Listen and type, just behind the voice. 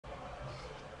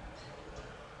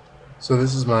So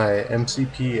this is my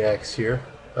mCPX here.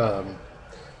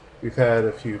 We've had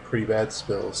a few pretty bad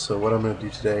spills, so what I'm going to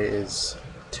do today is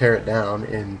tear it down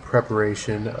in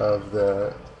preparation of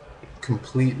the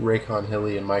complete Raycon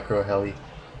Heli and Micro Heli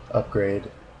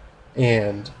upgrade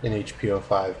and an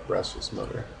HPO5 brushless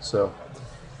motor. So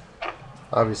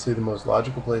obviously the most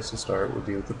logical place to start would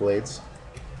be with the blades.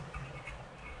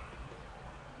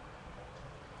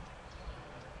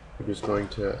 We're just going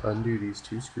to undo these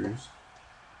two screws.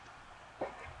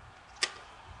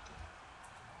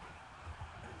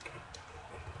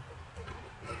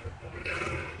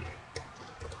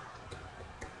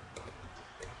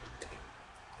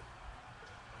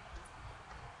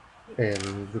 And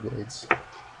remove the blades.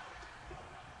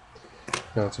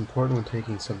 Now it's important when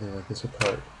taking something like this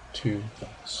apart to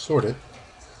sort it.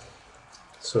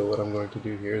 So what I'm going to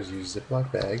do here is use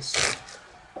Ziploc bags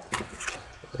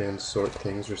and sort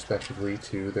things respectively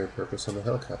to their purpose on the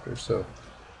helicopter. So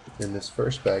in this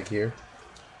first bag here,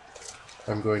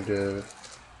 I'm going to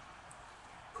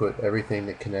put everything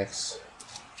that connects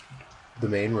the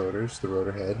main rotors, the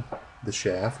rotor head, the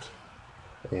shaft,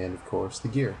 and of course the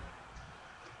gear.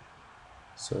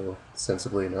 So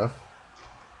sensibly enough,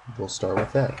 we'll start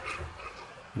with that.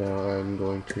 Now I'm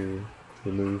going to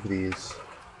remove these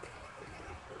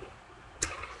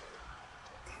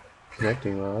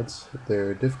connecting rods.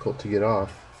 They're difficult to get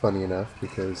off, funny enough,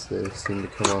 because they seem to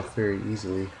come off very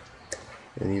easily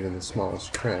in even the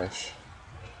smallest crash.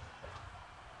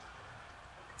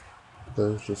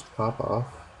 Those just pop off.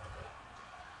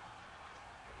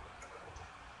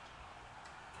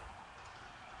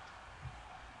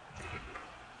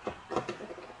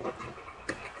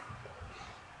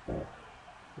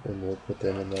 And we'll put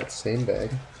them in that same bag.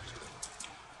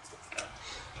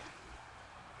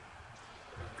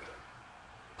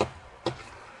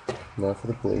 Now for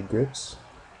the blade grips.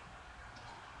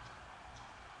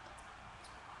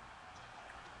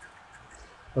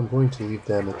 I'm going to leave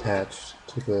them attached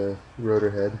to the rotor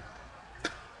head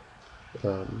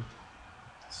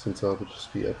since I'll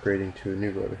just be upgrading to a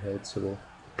new rotor head. So we'll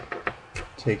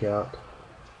take out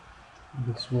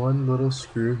this one little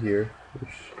screw here,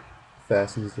 which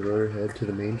fastens the rotor head to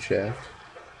the main shaft,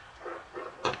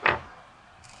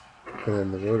 and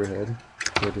then the rotor head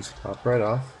will just pop right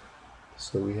off.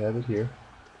 So we have it here.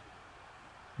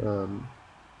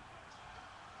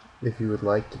 If you would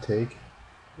like to take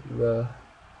the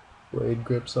blade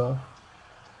grips off,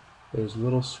 there's a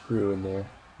little screw in there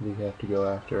that you have to go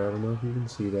after. I don't know if you can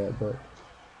see that, but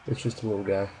it's just a little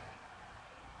guy.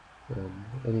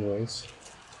 Anyways,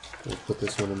 we'll put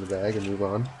this one in the bag and move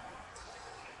on.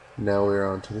 Now we're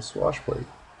on to the swash plate.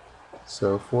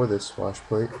 So for this swash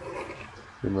plate,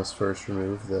 we must first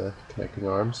remove the connecting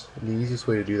arms. And the easiest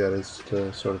way to do that is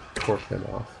to sort of torque them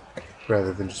off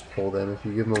rather than just pull them. If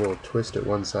you give them a little twist at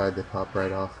one side, they pop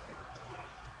right off.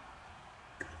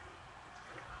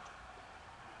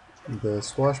 The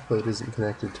swash plate isn't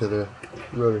connected to the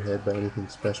rotor head by anything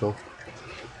special,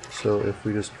 so if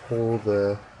we just pull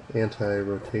the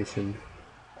anti-rotation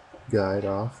guide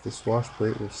off, the swash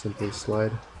plate will simply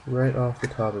slide right off the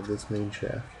top of this main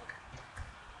shaft.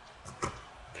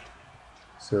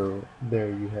 So there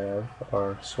you have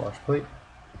our swash plate.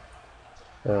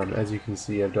 As you can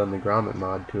see, I've done the grommet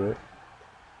mod to it.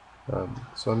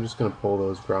 So I'm just going to pull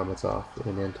those grommets off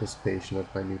in anticipation of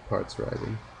my new parts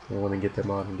arriving. I want to get them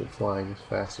on and get flying as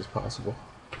fast as possible.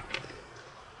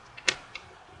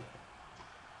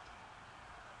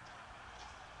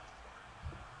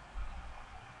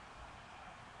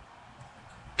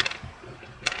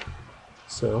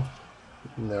 So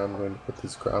now I'm going to put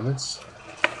these grommets,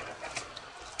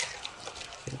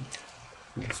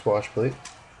 the swash plate,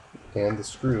 and the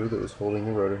screw that was holding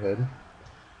the rotor head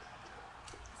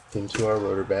into our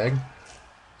rotor bag.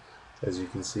 As you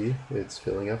can see, it's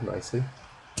filling up nicely.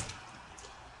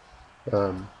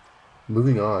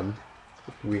 Moving on,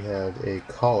 we have a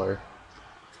collar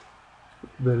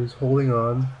that is holding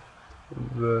on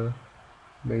the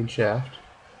main shaft,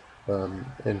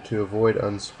 and to avoid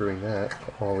unscrewing that,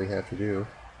 all we have to do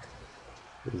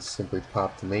is simply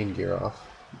pop the main gear off.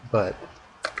 But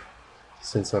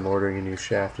since I'm ordering a new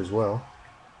shaft as well,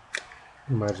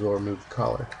 we might as well remove the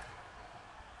collar.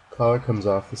 Collar comes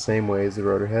off the same way as the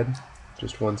rotor head,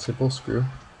 just one simple screw.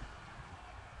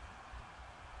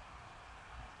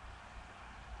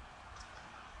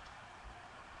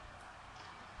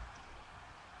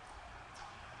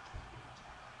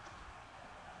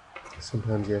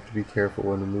 Sometimes you have to be careful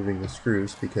when removing the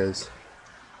screws because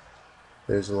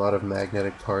there's a lot of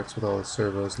magnetic parts with all the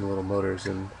servos and the little motors,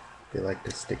 and they like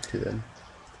to stick to them.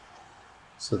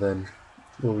 So then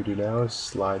what we do now is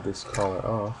slide this collar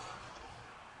off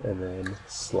and then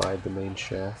slide the main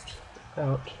shaft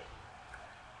out,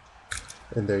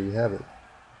 and there you have it.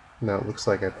 Now it looks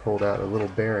like I pulled out a little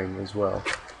bearing as well.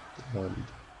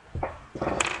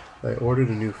 I ordered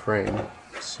a new frame,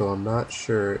 so I'm not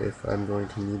sure if I'm going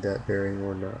to need that bearing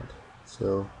or not.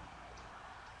 So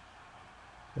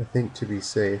I think to be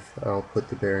safe, I'll put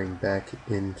the bearing back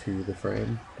into the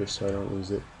frame, just so I don't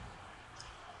lose it.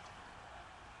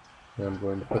 And I'm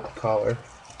going to put the collar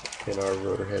in our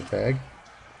rotor head bag,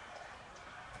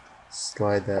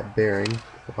 slide that bearing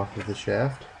off of the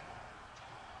shaft.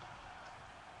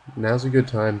 Now's a good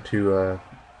time to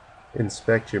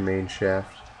inspect your main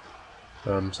shaft.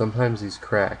 Sometimes these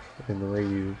crack, and the way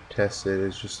you test it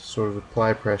is just sort of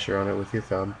apply pressure on it with your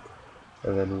thumb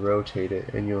and then rotate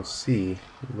it, and you'll see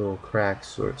little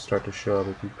cracks start to show up.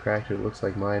 If you cracked it, it looks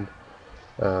like mine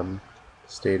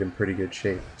stayed in pretty good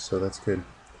shape, so that's good.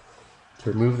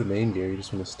 To remove the main gear, you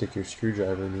just want to stick your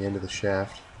screwdriver in the end of the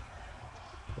shaft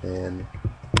and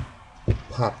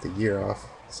pop the gear off.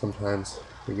 Sometimes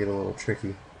they get a little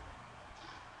tricky.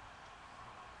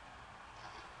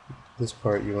 This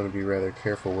part you want to be rather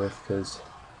careful with because,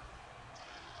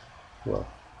 well,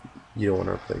 you don't want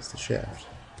to replace the shaft.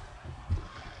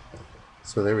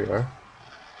 So there we are.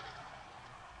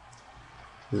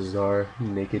 This is our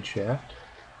naked shaft.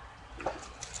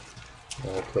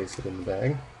 I'll place it in the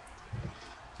bag.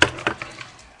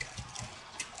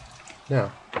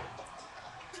 Now,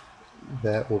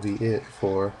 that will be it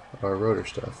for our rotor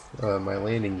stuff. My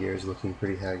landing gear is looking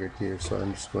pretty haggard here, so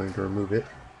I'm just going to remove it.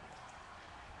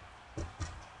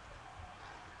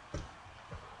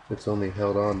 It's only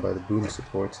held on by the boom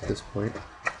supports at this point.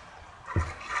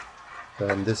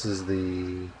 This is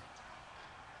the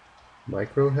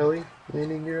Micro Heli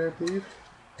landing gear, I believe.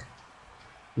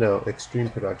 No, Extreme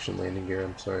Production landing gear,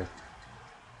 I'm sorry.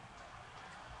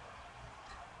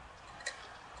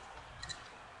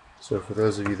 So for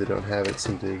those of you that don't have it,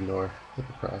 simply ignore the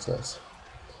process.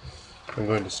 I'm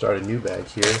going to start a new bag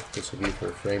here. This will be for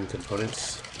frame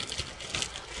components.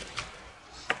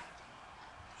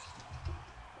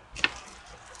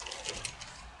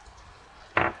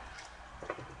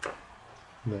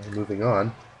 Now moving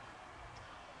on,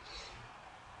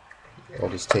 I'll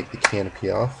just take the canopy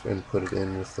off and put it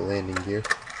in with the landing gear.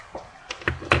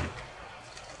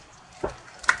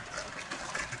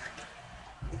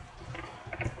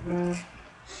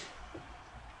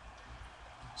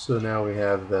 So now we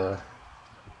have the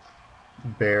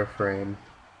bare frame,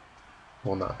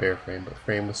 well not bare frame, but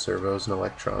frame with servos and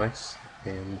electronics,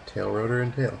 and tail rotor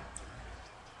and tail.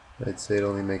 I'd say it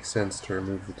only makes sense to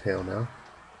remove the tail now.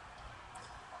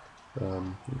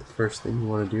 The first thing you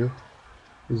want to do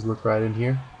is look right in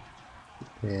here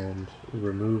and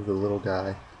remove the little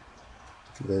guy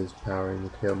that is powering the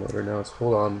tail motor. Now it's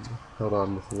held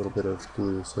on with a little bit of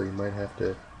glue, so you might have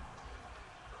to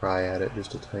pry at it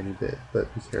just a tiny bit,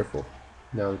 but be careful.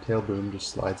 Now the tail boom just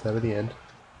slides out of the end,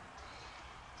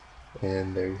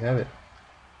 and there you have it.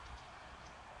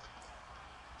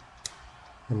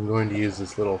 I'm going to use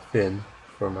this little fin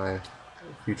for my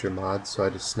future mods, so I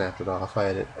just snapped it off. I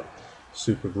had it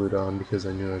super glued on because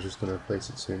I knew I was just going to replace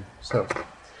it soon. So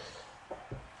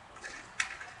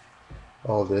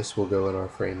all this will go in our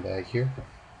frame bag here.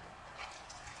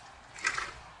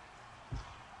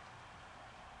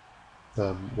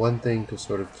 One thing to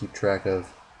sort of keep track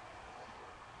of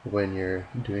when you're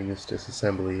doing this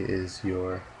disassembly is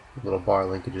your little bar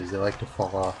linkages. They like to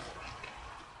fall off.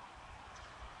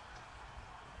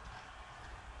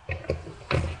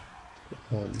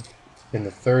 In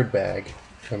the third bag,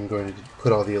 I'm going to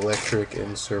put all the electric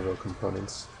and servo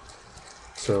components.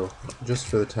 So just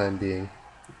for the time being,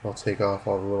 I'll take off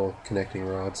all the little connecting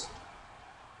rods.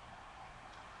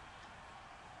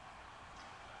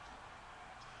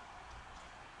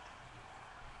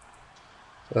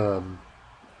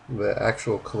 The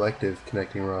actual collective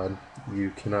connecting rod,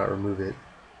 you cannot remove it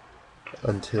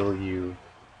until you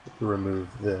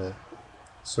remove the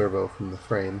servo from the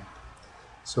frame.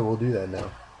 So we'll do that now.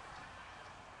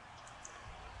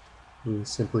 We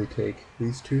simply take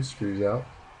these two screws out.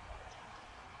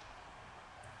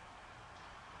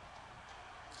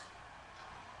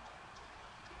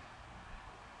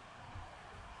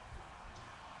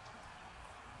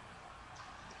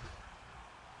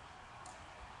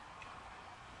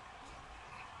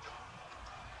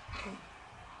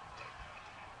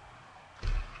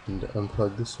 And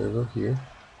unplug the servo here.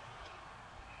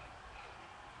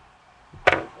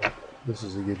 This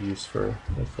is a good use for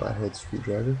a flathead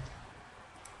screwdriver.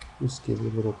 Just give it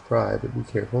a little pry, but be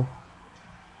careful.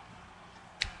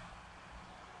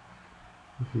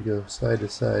 If you go side to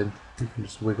side, you can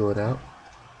just wiggle it out.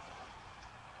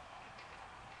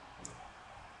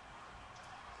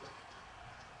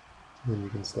 Then you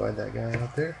can slide that guy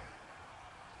out there.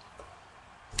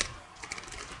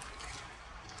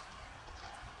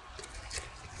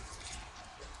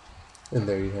 And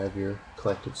there you have your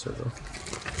collective servo.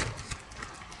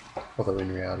 Although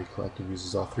in reality collective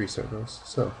uses all 3 servos.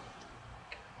 So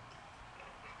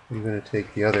I'm going to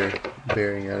take the other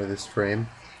bearing out of this frame,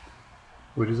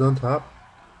 which is on top.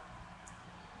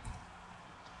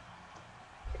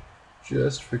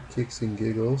 Just for kicks and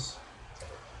giggles.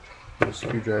 Put a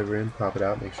screwdriver in, pop it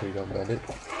out, make sure you don't bend it.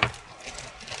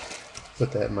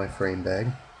 Put that in my frame bag.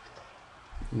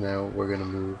 Now we're going to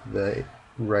move the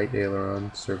right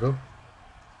aileron servo.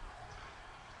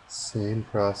 Same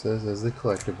process as the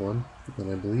collective one,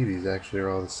 and I believe these actually are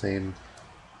all the same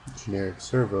generic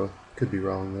servo. Could be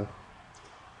wrong though.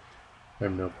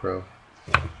 I'm no pro.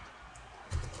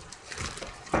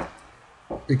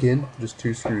 Again, just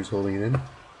 2 screws holding it in.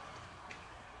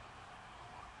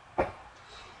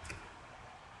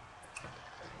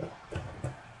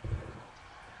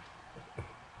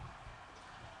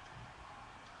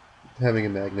 Having a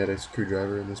magnetic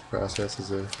screwdriver in this process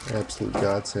is an absolute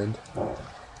godsend.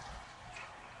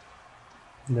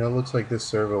 Now it looks like this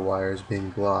servo wire is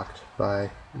being blocked by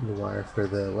the wire for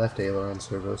the left aileron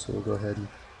servo, so we'll go ahead and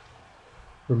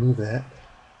remove that.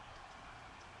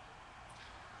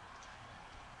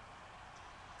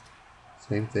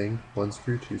 Same thing, 1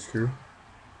 screw, 2 screw.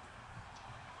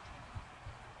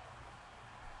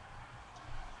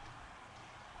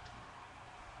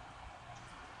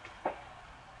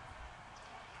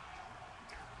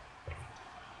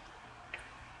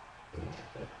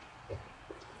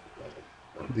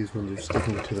 These ones are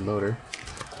sticking to the motor.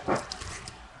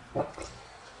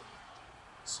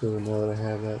 So now that I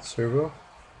have that servo,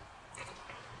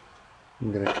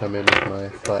 I'm going to come in with my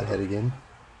flathead again,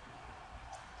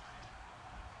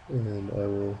 and I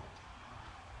will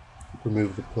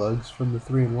remove the plugs from the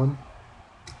 3-in-1.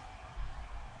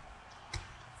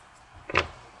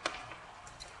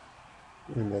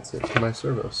 And that's it for my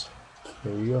servos.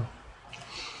 There you go.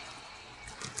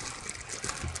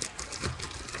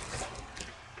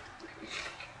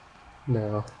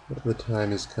 Now, the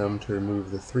time has come to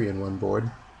remove the 3-in-1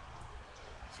 board.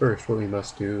 First, what we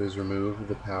must do is remove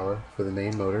the power for the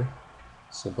main motor.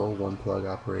 Simple 1-plug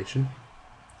operation.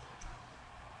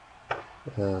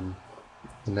 And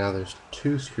now there's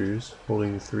 2 screws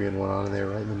holding the 3-in-1 on there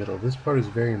right in the middle. This part is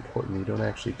very important. You don't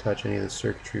actually touch any of the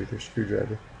circuitry with your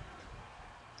screwdriver.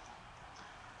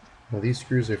 Now these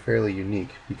screws are fairly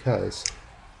unique because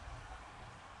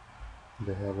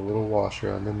they have a little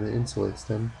washer on them that insulates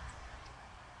them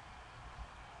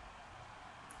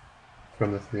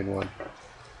from the 3-in-1.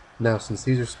 Now, since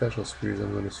these are special screws,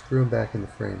 I'm going to screw them back in the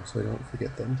frame so I don't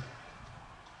forget them.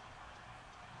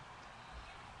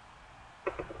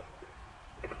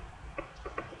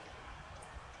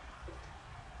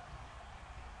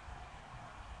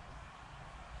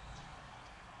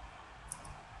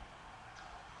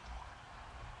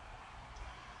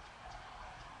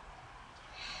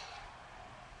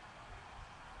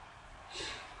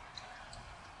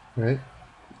 Alright,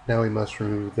 now we must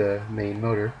remove the main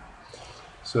motor.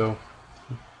 So,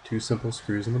 2 simple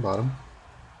screws in the bottom.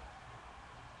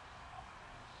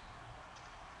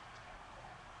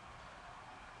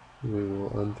 We will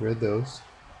unthread those.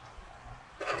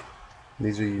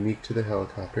 These are unique to the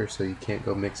helicopter, so you can't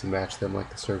go mix and match them like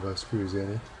the servo screws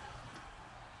in it.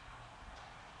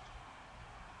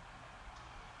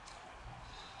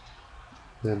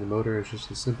 Then the motor is just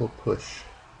a simple push,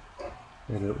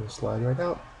 and it will slide right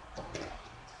out.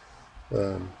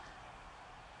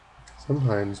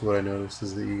 Sometimes what I notice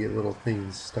is that you get little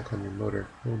things stuck on your motor,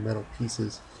 little metal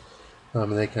pieces,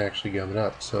 and they can actually gum it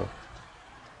up. So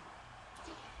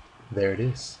there it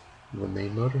is, the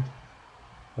main motor.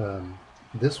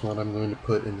 This one I'm going to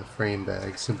put in the frame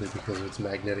bag simply because of its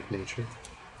magnetic nature.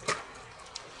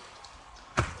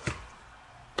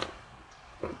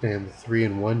 And the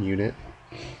 3-in-1 unit,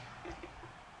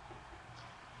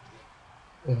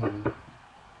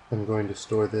 I'm going to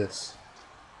store this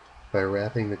by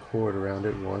wrapping the cord around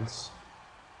it once,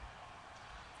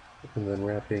 and then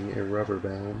wrapping a rubber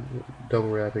band, double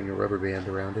wrapping a rubber band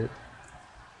around it.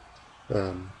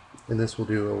 And this will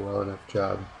do a well enough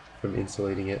job from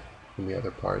insulating it from the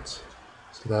other parts.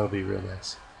 So that'll be real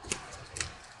nice.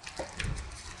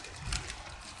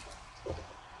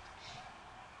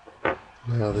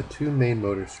 Now the 2 main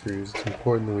motor screws, it's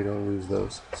important that we don't lose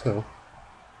those. So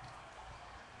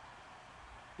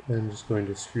I'm just going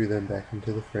to screw them back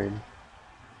into the frame.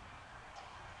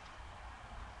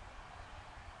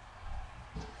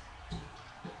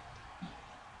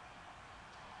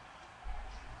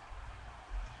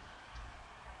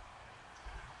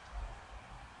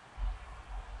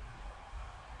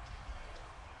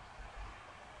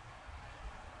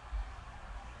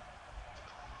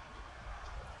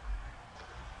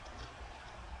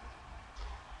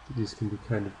 These can be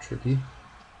kind of tricky.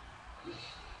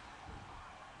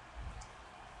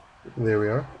 There we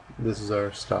are. This is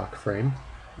our stock frame.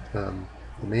 The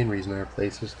main reason I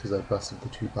replaced this is because I busted the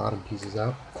two bottom pieces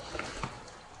out.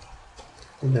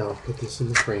 And now I'll put this in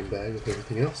the frame bag with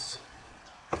everything else.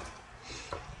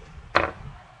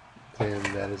 And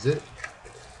that is it.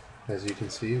 As you can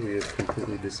see, we have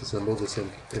completely disassembled this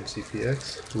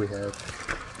mCPX. We have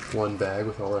one bag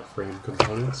with all our frame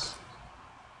components,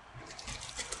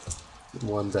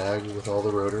 one bag with all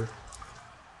the rotor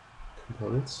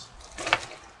components,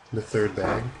 the third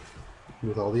bag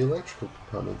with all the electrical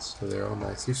components. So they're all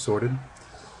nicely sorted.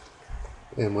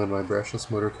 And when my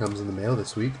brushless motor comes in the mail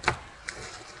this week,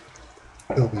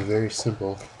 it'll be very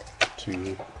simple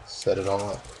to set it all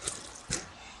up.